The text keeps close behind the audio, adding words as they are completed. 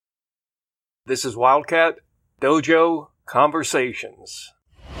This is Wildcat Dojo Conversations.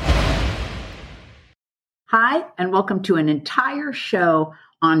 Hi, and welcome to an entire show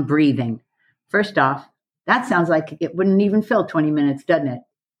on breathing. First off, that sounds like it wouldn't even fill 20 minutes, doesn't it?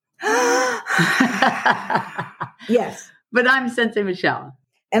 Yes. But I'm Sensei Michelle.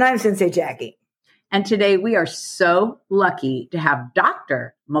 And I'm Sensei Jackie. And today we are so lucky to have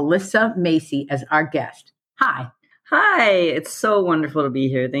Dr. Melissa Macy as our guest. Hi. Hi, it's so wonderful to be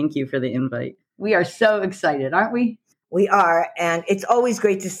here. Thank you for the invite. We are so excited, aren't we? We are, and it's always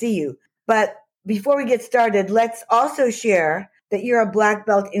great to see you. But before we get started, let's also share that you're a black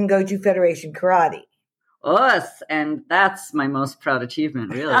belt in Goju Federation Karate. Us, and that's my most proud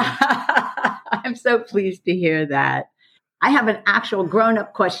achievement, really. I'm so pleased to hear that. I have an actual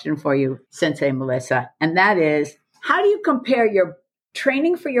grown-up question for you, Sensei Melissa, and that is, how do you compare your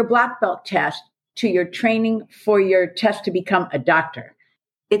training for your black belt test to your training for your test to become a doctor?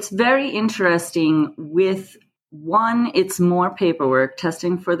 It's very interesting. With one, it's more paperwork,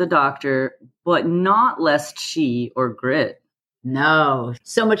 testing for the doctor, but not less chi or grit. No,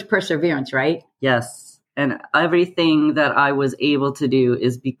 so much perseverance, right? Yes. And everything that I was able to do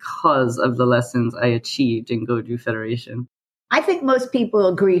is because of the lessons I achieved in Goju Federation. I think most people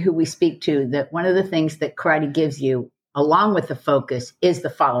agree who we speak to that one of the things that karate gives you, along with the focus, is the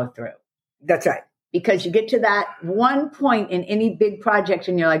follow-through. That's right. Because you get to that one point in any big project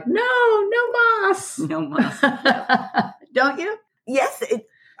and you're like, no mas. No mas. Don't you? Yes.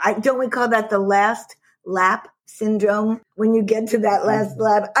 Don't we call that the last lap syndrome? When you get to that last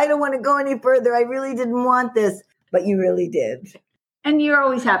lap, I don't want to go any further. I really didn't want this, but you really did. And you're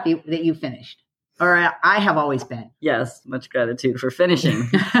always happy that you finished. Or I have always been. Yes, much gratitude for finishing.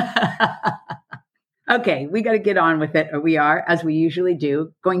 Okay, we got to get on with it, or we are, as we usually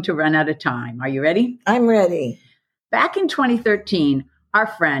do, going to run out of time. Are you ready? I'm ready. Back in 2013, our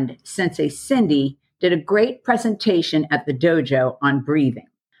friend, Sensei Cindy, did a great presentation at the dojo on breathing.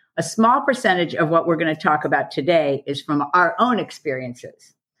 A small percentage of what we're going to talk about today is from our own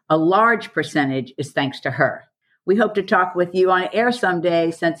experiences. A large percentage is thanks to her. We hope to talk with you on air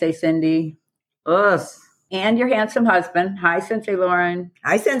someday, Sensei Cindy. Us. And your handsome husband. Hi, Sensei Lauren.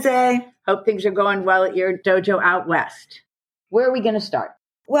 Hi, Sensei. Hope things are going well at your dojo out west. Where are we going to start?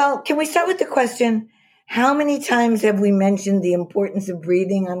 Well, can we start with the question, how many times have we mentioned the importance of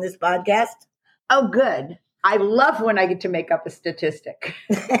breathing on this podcast? Oh, good. I love when I get to make up a statistic.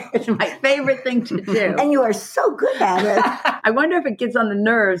 It's my favorite thing to do. And you are so good at it. I wonder if it gets on the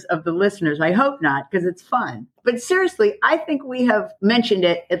nerves of the listeners. I hope not, because it's fun. But seriously, I think we have mentioned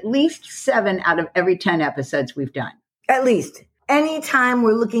it at least 7 out of every 10 episodes we've done. At least. Anytime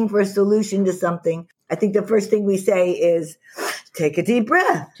we're looking for a solution to something, I think the first thing we say is, take a deep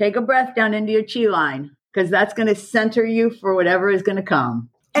breath. Take a breath down into your chi line, because that's going to center you for whatever is going to come.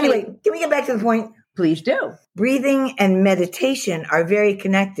 Anyway, can we get back to the point? Please do. Breathing and meditation are very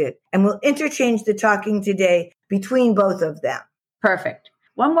connected, and we'll interchange the talking today between both of them. Perfect.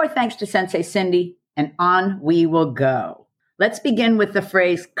 One more thanks to Sensei Cindy, and on we will go. Let's begin with the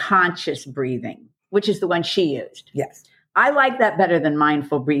phrase conscious breathing, which is the one she used. Yes. I like that better than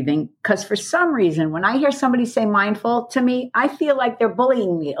mindful breathing because for some reason, when I hear somebody say mindful to me, I feel like they're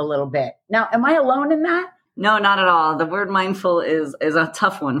bullying me a little bit. Now, am I alone in that? No, not at all. The word mindful is a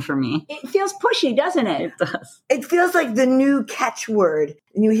tough one for me. It feels pushy, doesn't it? It does. It feels like the new catchword,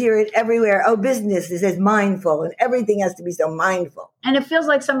 and you hear it everywhere. Oh, business, it says mindful, and everything has to be so mindful. And it feels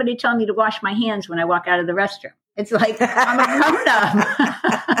like somebody telling me to wash my hands when I walk out of the restroom. It's like, I'm a grown-up.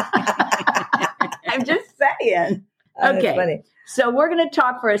 I'm just saying. Okay, funny. So we're going to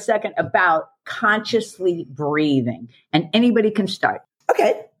talk for a second about consciously breathing, and anybody can start.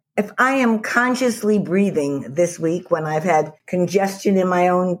 Okay. If I am consciously breathing this week when I've had congestion in my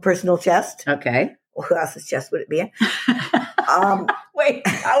own personal chest, Okay. well, who else's chest would it be? Wait,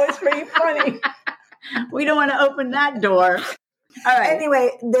 that was pretty funny. We don't want to open that door. All right.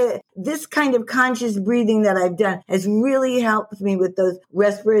 Anyway, this kind of conscious breathing that I've done has really helped me with those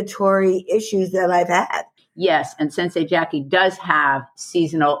respiratory issues that I've had. Yes, and Sensei Jackie does have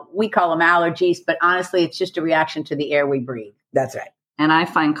seasonal, we call them allergies, but honestly, it's just a reaction to the air we breathe. That's right. And I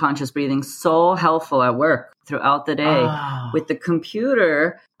find conscious breathing so helpful at work throughout the day. With the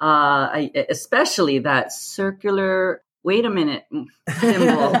computer, especially that circular, wait a minute,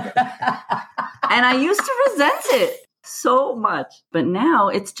 symbol. And I used to resent it so much. But now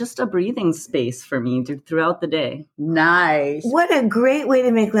it's just a breathing space for me throughout the day. Nice. What a great way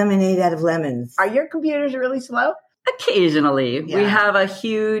to make lemonade out of lemons. Are your computers really slow? Occasionally. Yeah. We have a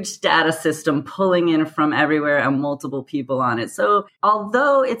huge data system pulling in from everywhere and multiple people on it. So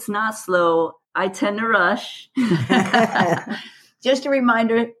although it's not slow, I tend to rush. Just a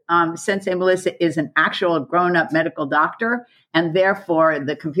reminder, Sensei Melissa is an actual grown-up medical doctor, and therefore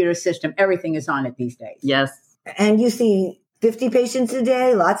the computer system, everything is on it these days. Yes. And you see 50 patients a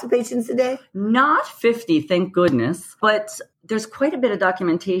day, lots of patients a day? Not 50, thank goodness. But there's quite a bit of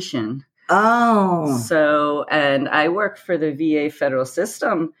documentation. Oh. So, and I work for the VA federal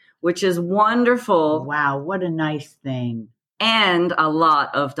system, which is wonderful. Wow, what a nice thing. And a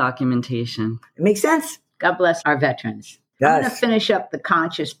lot of documentation. It makes sense. God bless our veterans. Yes. I'm going to finish up the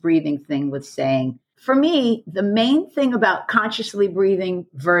conscious breathing thing with saying, for me, the main thing about consciously breathing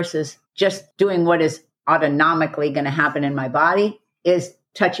versus just doing what is autonomically going to happen in my body is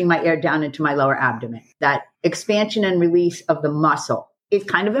touching my air down into my lower abdomen. That expansion and release of the muscle is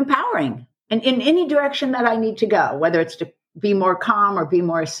kind of empowering. And in any direction that I need to go, whether it's to be more calm or be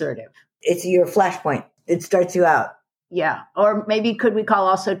more assertive. It's your flashpoint. It starts you out. Yeah. Or maybe could we call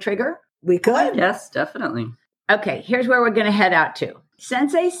also trigger? We could. Yes, definitely. Okay, here's where we're going to head out to.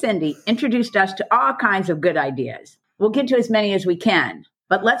 Sensei Cindy introduced us to all kinds of good ideas. We'll get to as many as we can,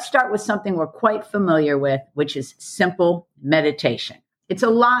 but let's start with something we're quite familiar with, which is simple meditation. It's a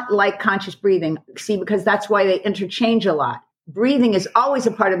lot like conscious breathing, see, because that's why they interchange a lot. Breathing is always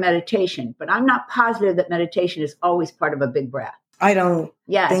a part of meditation, but I'm not positive that meditation is always part of a big breath. I don't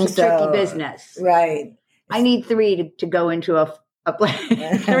think it's a so. tricky business. Right. I need 3 to go into a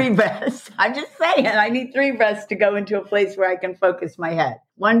place. 3 breaths. I'm just saying, I need 3 breaths to go into a place where I can focus my head.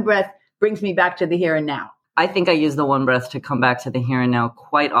 1 breath brings me back to the here and now. I think I use the 1 breath to come back to the here and now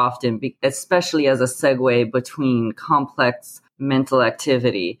quite often, especially as a segue between complex mental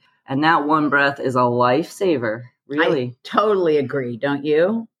activity. And that 1 breath is a lifesaver, really. I totally agree, don't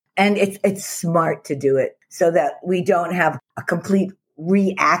you? And it's smart to do it so that we don't have a complete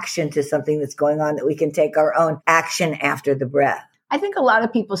reaction to something that's going on, that we can take our own action after the breath. I think a lot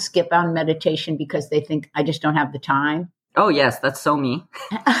of people skip on meditation because they think, I just don't have the time. Oh, yes, that's so me.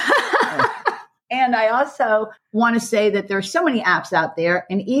 And I also want to say that there are so many apps out there,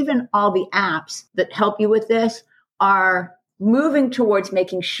 and even all the apps that help you with this are moving towards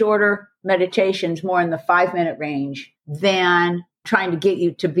making shorter meditations more in the 5-minute range than trying to get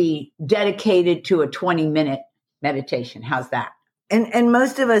you to be dedicated to a 20-minute meditation. How's that? And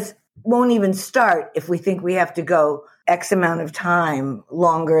most of us won't even start if we think we have to go X amount of time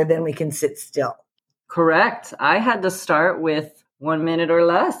longer than we can sit still. Correct. I had to start with 1 minute or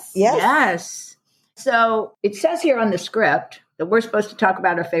less. Yes. So it says here on the script that we're supposed to talk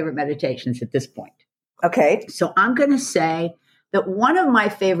about our favorite meditations at this point. Okay. So I'm going to say that one of my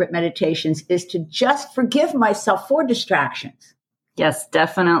favorite meditations is to just forgive myself for distractions. Yes,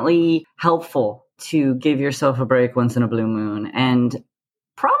 definitely helpful to give yourself a break once in a blue moon. And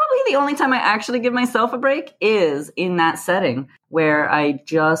probably the only time I actually give myself a break is in that setting where I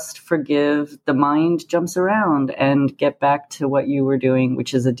just forgive, the mind jumps around, and get back to what you were doing,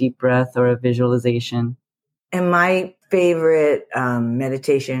 which is a deep breath or a visualization. And my favorite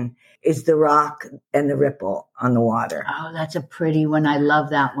meditation is the rock and the ripple on the water. Oh, that's a pretty one. I love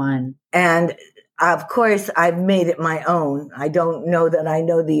that one. And of course, I've made it my own. I don't know that I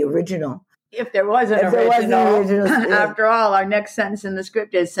know the original. If there was an original. After all, our next sentence in the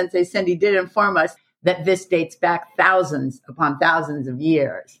script is, Sensei Cindy did inform us that this dates back thousands upon thousands of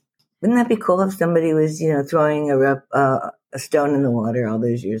years. Wouldn't that be cool if somebody was, throwing a stone in the water all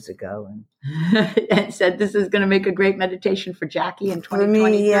those years ago and said, this is going to make a great meditation for Jackie in 2023? For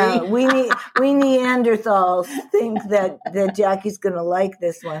me, yeah. we Neanderthals think that Jackie's going to like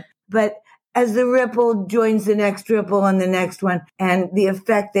this one. But as the ripple joins the next ripple and the next one, and the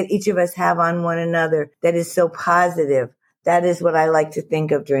effect that each of us have on one another that is so positive, that is what I like to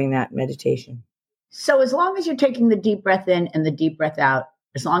think of during that meditation. So as long as you're taking the deep breath in and the deep breath out,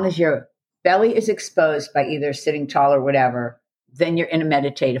 as long as your belly is exposed by either sitting tall or whatever, then you're in a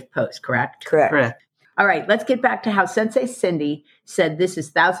meditative pose, correct? Correct. All right, let's get back to how Sensei Cindy said this is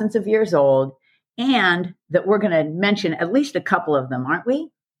thousands of years old, and that we're going to mention at least a couple of them, aren't we?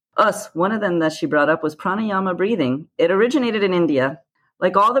 One of them that she brought up was pranayama breathing. It originated in India.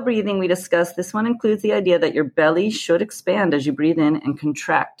 Like all the breathing we discussed, this one includes the idea that your belly should expand as you breathe in and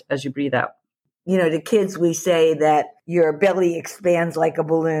contract as you breathe out. To kids, we say that your belly expands like a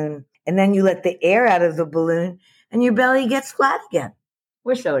balloon, and then you let the air out of the balloon and your belly gets flat again.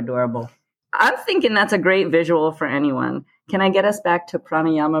 We're so adorable. I'm thinking that's a great visual for anyone. Can I get us back to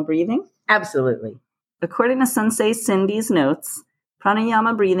pranayama breathing? Absolutely. According to Sensei Cindy's notes,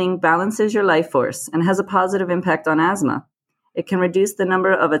 pranayama breathing balances your life force and has a positive impact on asthma. It can reduce the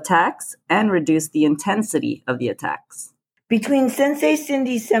number of attacks and reduce the intensity of the attacks. Between Sensei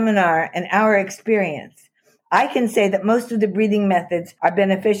Cindy's seminar and our experience, I can say that most of the breathing methods are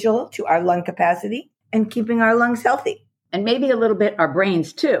beneficial to our lung capacity and keeping our lungs healthy. and maybe a little bit our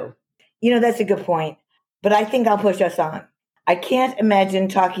brains too. That's a good point, but I think I'll push us on. I can't imagine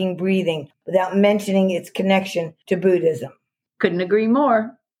talking breathing without mentioning its connection to Buddhism. Couldn't agree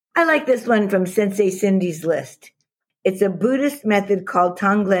more. I like this one from Sensei Cindy's list. It's a Buddhist method called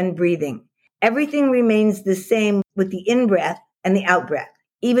Tonglen breathing. Everything remains the same with the in-breath and the out-breath,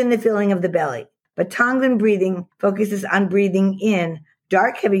 even the filling of the belly. But Tonglen breathing focuses on breathing in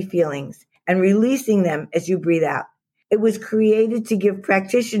dark, heavy feelings and releasing them as you breathe out. It was created to give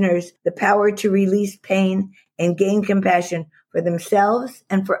practitioners the power to release pain and gain compassion for themselves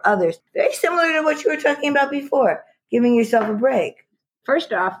and for others. Very similar to what you were talking about before, giving yourself a break.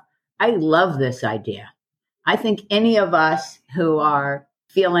 First off, I love this idea. I think any of us who are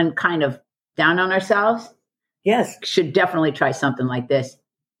feeling kind of down on ourselves, yes, should definitely try something like this.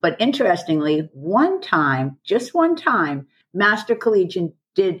 But interestingly, just one time, Master Collegian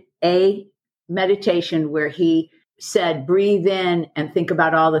did a meditation where he said, breathe in and think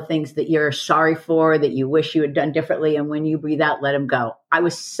about all the things that you're sorry for, that you wish you had done differently. And when you breathe out, let them go. I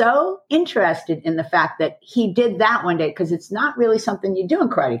was so interested in the fact that he did that one day, because it's not really something you do in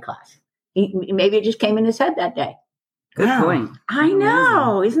karate class. Maybe it just came in his head that day. Good point. I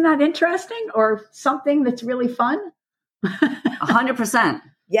know. Amazing. Isn't that interesting? Or something that's really fun? 100%.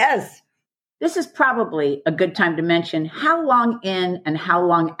 Yes. This is probably a good time to mention how long in and how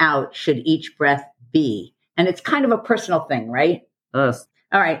long out should each breath be. And it's kind of a personal thing, right? Yes.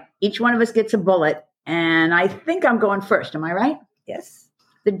 All right. Each one of us gets a bullet. And I think I'm going first. Am I right? Yes.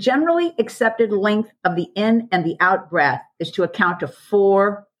 The generally accepted length of the in and the out breath is to count to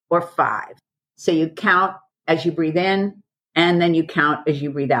 4 or 5. So you count as you breathe in, and then you count as you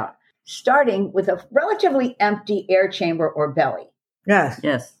breathe out, starting with a relatively empty air chamber or belly. Yes.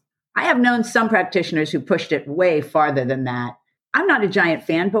 Yes. I have known some practitioners who pushed it way farther than that. I'm not a giant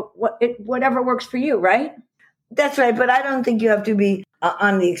fan, but whatever works for you, right? That's right. But I don't think you have to be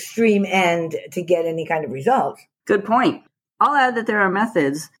on the extreme end to get any kind of results. Good point. I'll add that there are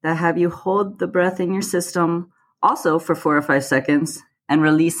methods that have you hold the breath in your system also for 4 or 5 seconds and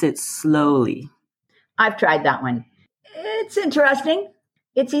release it slowly. I've tried that one. It's interesting.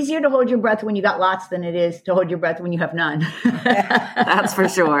 It's easier to hold your breath when you got lots than it is to hold your breath when you have none. That's for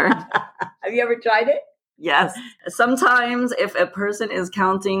sure. Have you ever tried it? Yes. Sometimes if a person is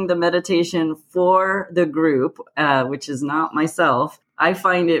counting the meditation for the group, which is not myself, I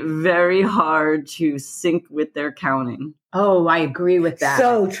find it very hard to sync with their counting. Oh, I agree with that.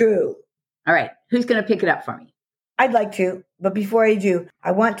 So true. All right. Who's going to pick it up for me? I'd like to, but before I do,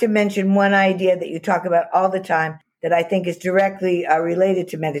 I want to mention one idea that you talk about all the time that I think is directly related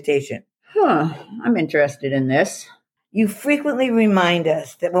to meditation. I'm interested in this. You frequently remind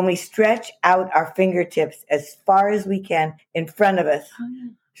us that when we stretch out our fingertips as far as we can in front of us,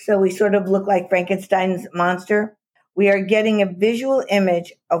 so we sort of look like Frankenstein's monster, we are getting a visual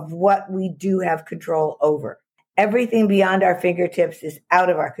image of what we do have control over. Everything beyond our fingertips is out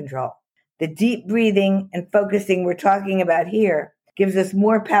of our control. The deep breathing and focusing we're talking about here gives us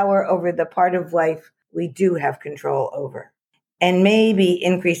more power over the part of life we do have control over, and maybe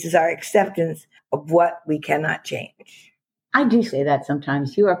increases our acceptance of what we cannot change. I do say that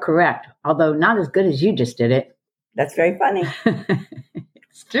sometimes. You are correct, although not as good as you just did it. That's very funny.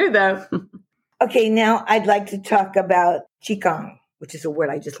 It's true, though. Okay, now I'd like to talk about Qigong, which is a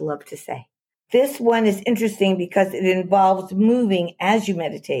word I just love to say. This one is interesting because it involves moving as you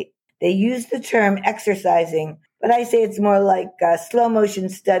meditate. They use the term exercising, but I say it's more like slow motion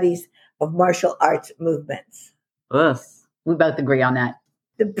studies of martial arts movements. Yes. We both agree on that.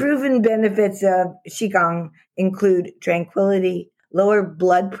 The proven benefits of Qigong include tranquility, lower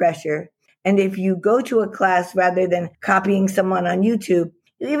blood pressure, and if you go to a class rather than copying someone on YouTube,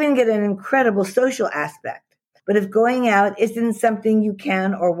 you even get an incredible social aspect. But if going out isn't something you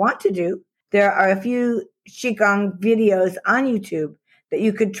can or want to do, there are a few Qigong videos on YouTube that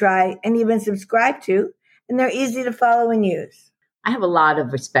you could try and even subscribe to, and they're easy to follow and use. I have a lot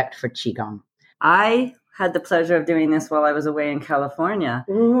of respect for Qigong. I had the pleasure of doing this while I was away in California.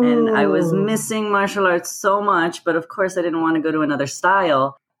 Ooh. And I was missing martial arts so much, but of course I didn't want to go to another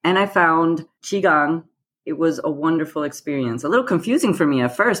style. And I found Qigong. It was a wonderful experience. A little confusing for me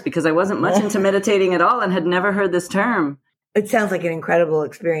at first because I wasn't much into meditating at all and had never heard this term. It sounds like an incredible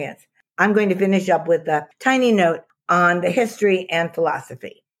experience. I'm going to finish up with a tiny note on the history and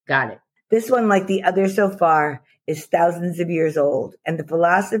philosophy. Got it. This one, like the others so far, is thousands of years old, and the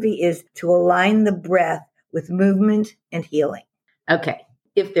philosophy is to align the breath with movement and healing. Okay.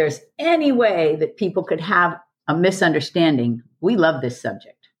 If there's any way that people could have a misunderstanding, we love this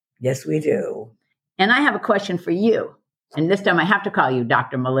subject. Yes, we do. And I have a question for you. And this time I have to call you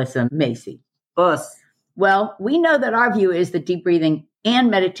Dr. Melissa Macy. Us. Well, we know that our view is that deep breathing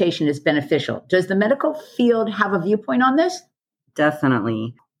and meditation is beneficial. Does the medical field have a viewpoint on this?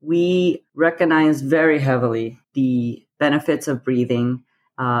 Definitely. We recognize very heavily the benefits of breathing,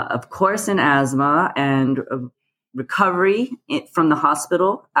 of course, in asthma and recovery from the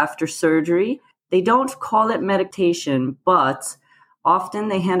hospital after surgery. They don't call it meditation, but often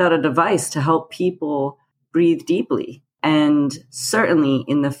they hand out a device to help people breathe deeply. And certainly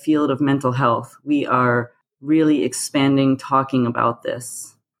in the field of mental health, we are really expanding talking about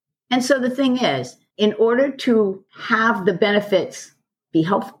this. And so the thing is, in order to have the benefits be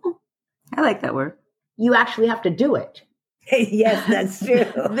helpful, I like that word. you actually have to do it. Yes, that's true.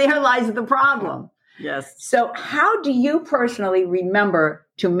 There lies the problem. Yes. So how do you personally remember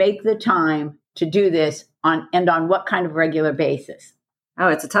to make the time to do this on what kind of regular basis? Oh,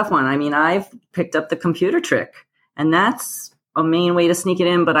 it's a tough one. I mean, I've picked up the computer trick, and that's a main way to sneak it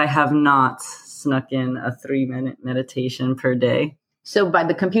in, but I have not snuck in a 3-minute meditation per day. So by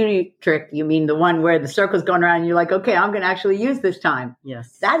the computer trick, you mean the one where the circle's going around and you're like, okay, I'm going to actually use this time.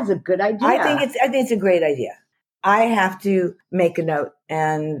 Yes. That is a good idea. I think it's a great idea. I have to make a note,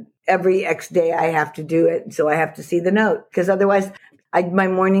 and every X day I have to do it. So I have to see the note, because otherwise my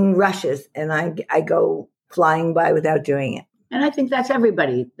morning rushes and I go flying by without doing it. And I think that's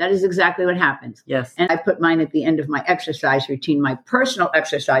everybody. That is exactly what happens. Yes. And I put mine at the end of my exercise routine, my personal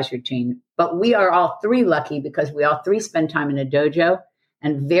exercise routine. But we are all three lucky because we all three spend time in a dojo.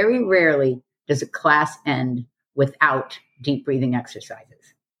 And very rarely does a class end without deep breathing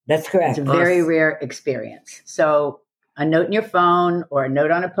exercises. That's correct. It's a very rare experience. So a note in your phone or a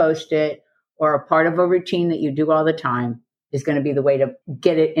note on a Post-it or a part of a routine that you do all the time is going to be the way to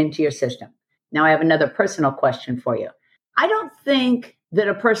get it into your system. Now, I have another personal question for you. I don't think that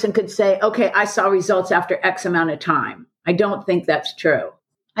a person could say, okay, I saw results after X amount of time. I don't think that's true.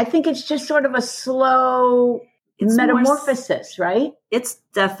 I think it's just sort of a slow metamorphosis, right? It's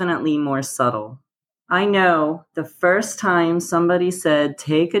definitely more subtle. I know the first time somebody said,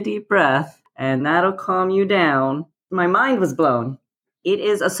 take a deep breath and that'll calm you down, my mind was blown. It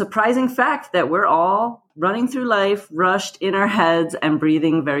is a surprising fact that we're all running through life, rushed in our heads and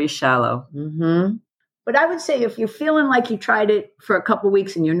breathing very shallow. Mm-hmm. But I would say if you're feeling like you tried it for a couple of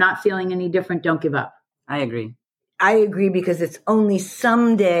weeks and you're not feeling any different, don't give up. I agree. I agree, because it's only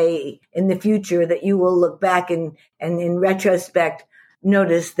someday in the future that you will look back and in retrospect,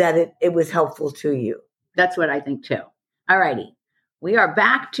 notice that it was helpful to you. That's what I think too. All righty. We are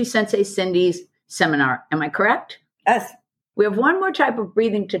back to Sensei Cindy's seminar. Am I correct? Yes. We have one more type of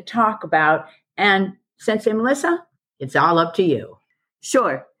breathing to talk about. And Sensei Melissa, it's all up to you.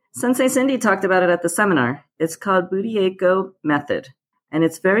 Sure. Sensei Cindy talked about it at the seminar. It's called Budayko Method, and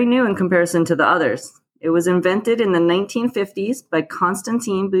it's very new in comparison to the others. It was invented in the 1950s by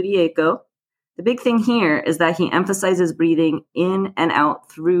Konstantin Budayko. The big thing here is that he emphasizes breathing in and out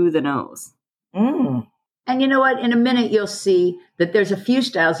through the nose. Mm. And you know what? In a minute, you'll see that there's a few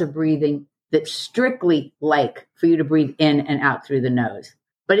styles of breathing that strictly like for you to breathe in and out through the nose.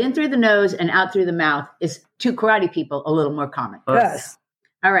 But in through the nose and out through the mouth is, to karate people, a little more common. Yes.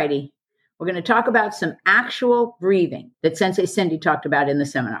 All righty. We're going to talk about some actual breathing that Sensei Cindy talked about in the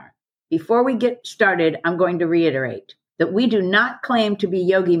seminar. Before we get started, I'm going to reiterate that we do not claim to be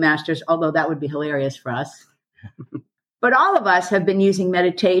yogi masters, although that would be hilarious for us. But all of us have been using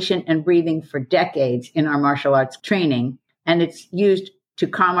meditation and breathing for decades in our martial arts training, and it's used to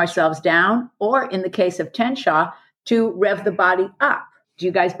calm ourselves down, or in the case of Tensha, to rev the body up. Do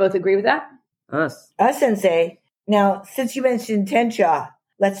you guys both agree with that? Us. Sensei. Now, since you mentioned Tensha,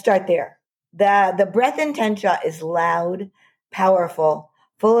 let's start there. The breath in Tensha is loud, powerful,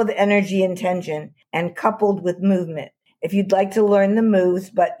 full of energy and tension, and coupled with movement. If you'd like to learn the moves,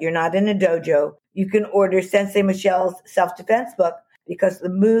 but you're not in a dojo, you can order Sensei Michelle's self-defense book, because the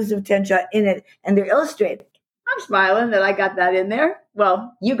moves of Tensha in it, and they're illustrated. I'm smiling that I got that in there.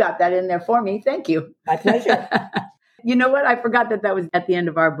 Well, you got that in there for me. Thank you. My pleasure. You know what? I forgot that was at the end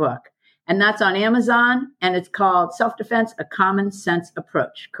of our book. And that's on Amazon, and it's called Self-Defense, A Common Sense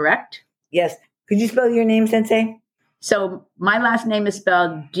Approach, correct? Yes. Could you spell your name, Sensei? So my last name is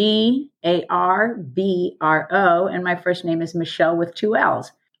spelled Garbro, and my first name is Michelle with 2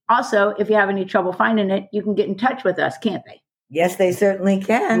 L's. Also, if you have any trouble finding it, you can get in touch with us, can't they? Yes, they certainly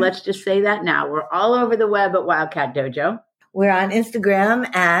can. Let's just say that now. We're all over the web at Wildcat Dojo. We're on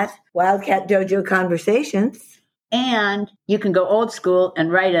Instagram at Wildcat Dojo Conversations. And you can go old school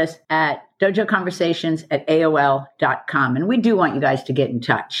and write us at dojoconversations@aol.com. And we do want you guys to get in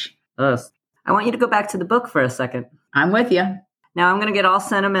touch. Us. I want you to go back to the book for a second. I'm with you. Now I'm going to get all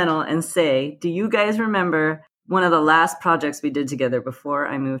sentimental and say, do you guys remember one of the last projects we did together before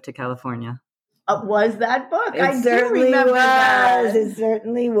I moved to California? Was that book? I do certainly remember was. that. It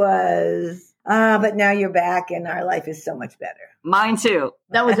certainly was. But now you're back and our life is so much better. Mine too.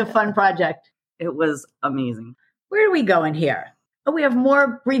 That was a fun project. It was amazing. Where are we going here? Oh, we have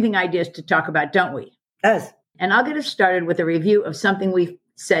more breathing ideas to talk about, don't we? Us. And I'll get us started with a review of something we've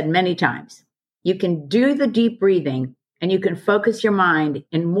said many times. You can do the deep breathing and you can focus your mind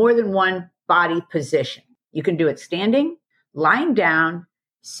in more than one body position. You can do it standing, lying down,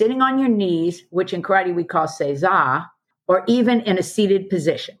 sitting on your knees, which in karate we call seiza, or even in a seated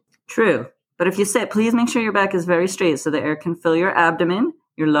position. True. But if you sit, please make sure your back is very straight so the air can fill your abdomen,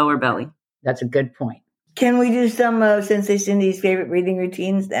 your lower belly. That's a good point. Can we do some of Sensei Cindy's favorite breathing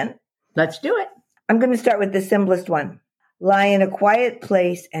routines then? Let's do it. I'm going to start with the simplest one. Lie in a quiet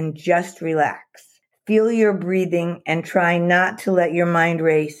place and just relax. Feel your breathing and try not to let your mind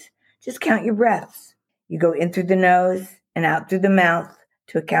race. Just count your breaths. You go in through the nose and out through the mouth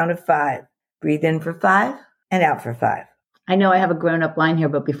to a count of 5. Breathe in for 5 and out for 5. I know I have a grown-up line here,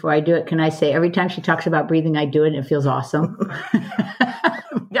 but before I do it, can I say every time she talks about breathing, I do it and it feels awesome.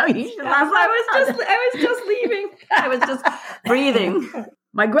 No, you should laugh. I was just leaving. I was just breathing.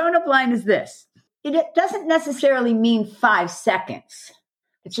 My grown-up line is this. It doesn't necessarily mean 5 seconds.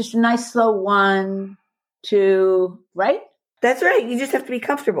 It's just a nice slow 1, 2, right? That's right. You just have to be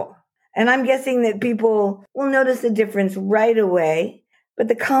comfortable. And I'm guessing that people will notice a difference right away, but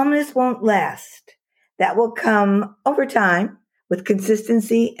the calmness won't last. That will come over time with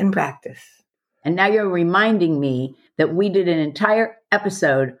consistency and practice. And now you're reminding me that we did an entire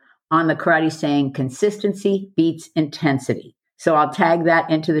episode on the karate saying consistency beats intensity. So I'll tag that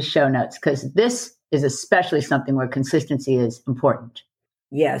into the show notes because this is especially something where consistency is important.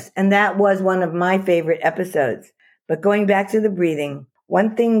 Yes, and that was one of my favorite episodes. But going back to the breathing,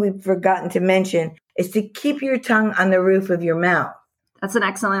 one thing we've forgotten to mention is to keep your tongue on the roof of your mouth. That's an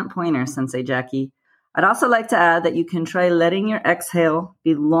excellent pointer, Sensei Jackie. I'd also like to add that you can try letting your exhale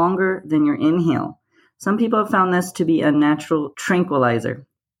be longer than your inhale. Some people have found this to be a natural tranquilizer.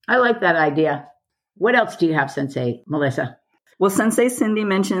 I like that idea. What else do you have, Sensei Melissa? Well, Sensei Cindy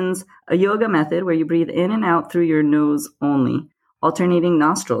mentions a yoga method where you breathe in and out through your nose only, alternating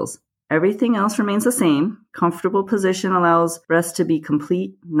nostrils. Everything else remains the same. Comfortable position allows breaths to be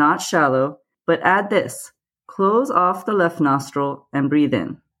complete, not shallow. But add this. Close off the left nostril and breathe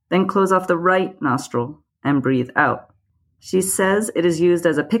in. Then close off the right nostril and breathe out. She says it is used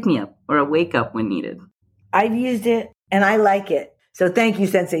as a pick-me-up or a wake-up when needed. I've used it and I like it. So thank you,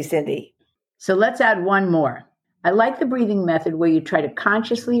 Sensei Cindy. So let's add one more. I like the breathing method where you try to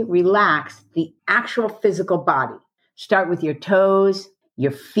consciously relax the actual physical body. Start with your toes,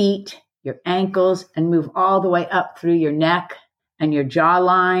 your feet, your ankles, and move all the way up through your neck and your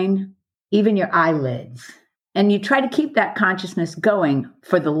jawline, even your eyelids. And you try to keep that consciousness going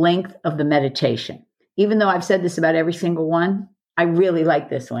for the length of the meditation. Even though I've said this about every single one, I really like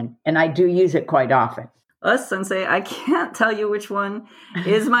this one, and I do use it quite often. Sensei, I can't tell you which one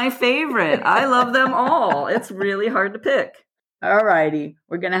is my favorite. I love them all. It's really hard to pick. All righty.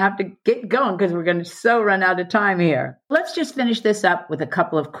 We're going to have to get going because we're going to so run out of time here. Let's just finish this up with a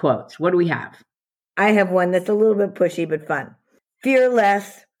couple of quotes. What do we have? I have one that's a little bit pushy but fun. Fear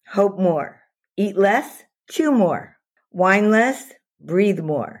less, hope more. Eat less, chew more. Whine less, breathe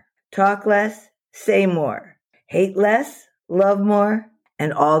more. Talk less, say more. Hate less, love more,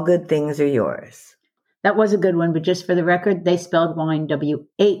 and all good things are yours. That was a good one, but just for the record, they spelled wine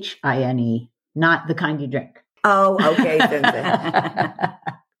W-H-I-N-E, not the kind you drink. Oh, okay, Sensei.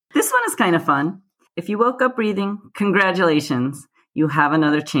 This one is kind of fun. If you woke up breathing, congratulations. You have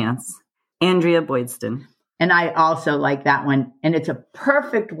another chance. Andrea Boydston. And I also like that one. And it's a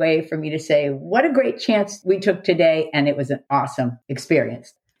perfect way for me to say, what a great chance we took today. And it was an awesome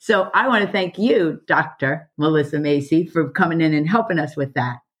experience. So I want to thank you, Dr. Melissa Macy, for coming in and helping us with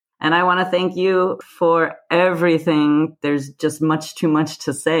that. And I want to thank you for everything. There's just much too much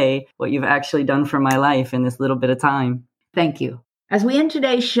to say, what you've actually done for my life in this little bit of time. Thank you. As we end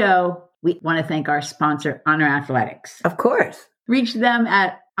today's show, we want to thank our sponsor, Honor Athletics. Of course. Reach them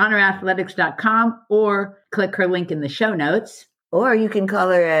at honorathletics.com or click her link in the show notes. Or you can call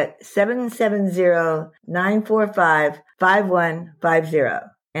her at 770-945-5150.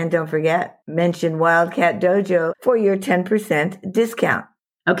 And don't forget, mention Wildcat Dojo for your 10% discount.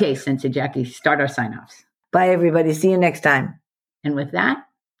 Okay, Sensei Jackie, start our sign-offs. Bye, everybody. See you next time. And with that,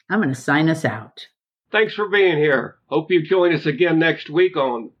 I'm going to sign us out. Thanks for being here. Hope you join us again next week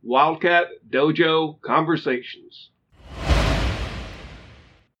on Wildcat Dojo Conversations.